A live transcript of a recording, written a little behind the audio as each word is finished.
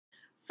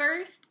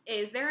First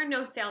is there are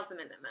no sales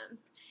minimums.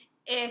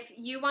 If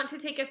you want to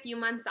take a few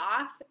months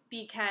off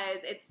because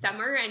it's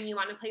summer and you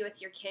want to play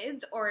with your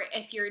kids, or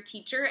if you're a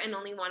teacher and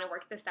only want to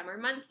work the summer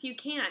months, you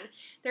can.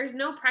 There's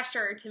no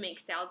pressure to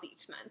make sales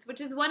each month, which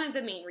is one of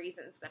the main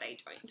reasons that I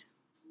joined.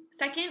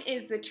 Second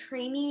is the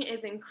training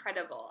is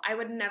incredible. I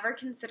would never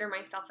consider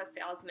myself a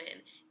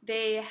salesman.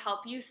 They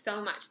help you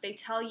so much. They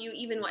tell you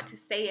even what to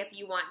say if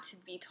you want to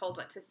be told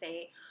what to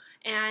say.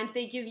 And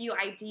they give you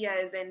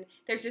ideas, and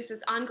there's just this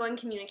ongoing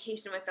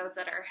communication with those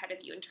that are ahead of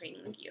you and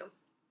training you.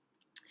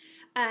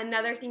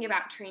 Another thing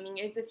about training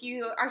is if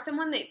you are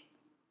someone that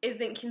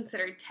isn't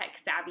considered tech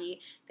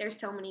savvy, there's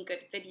so many good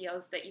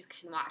videos that you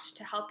can watch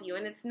to help you.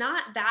 And it's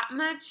not that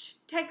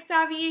much tech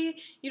savvy.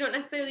 You don't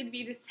necessarily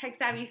be just tech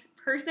savvy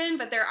person,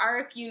 but there are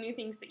a few new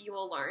things that you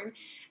will learn,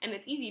 and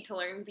it's easy to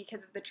learn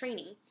because of the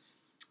training.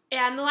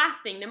 And the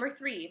last thing, number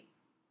 3,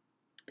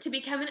 to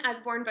become an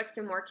Usborne Books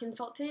and More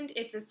consultant,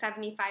 it's a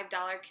 $75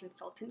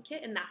 consultant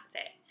kit, and that's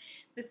it.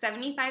 The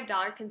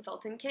 $75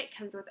 consultant kit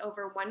comes with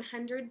over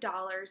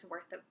 $100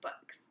 worth of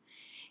books.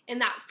 In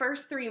that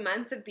first 3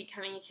 months of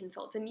becoming a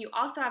consultant, you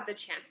also have the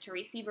chance to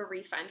receive a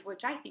refund,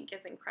 which I think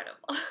is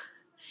incredible.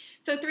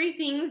 So 3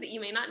 things that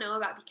you may not know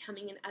about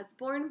becoming an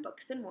Usborne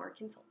Books and More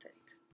consultant.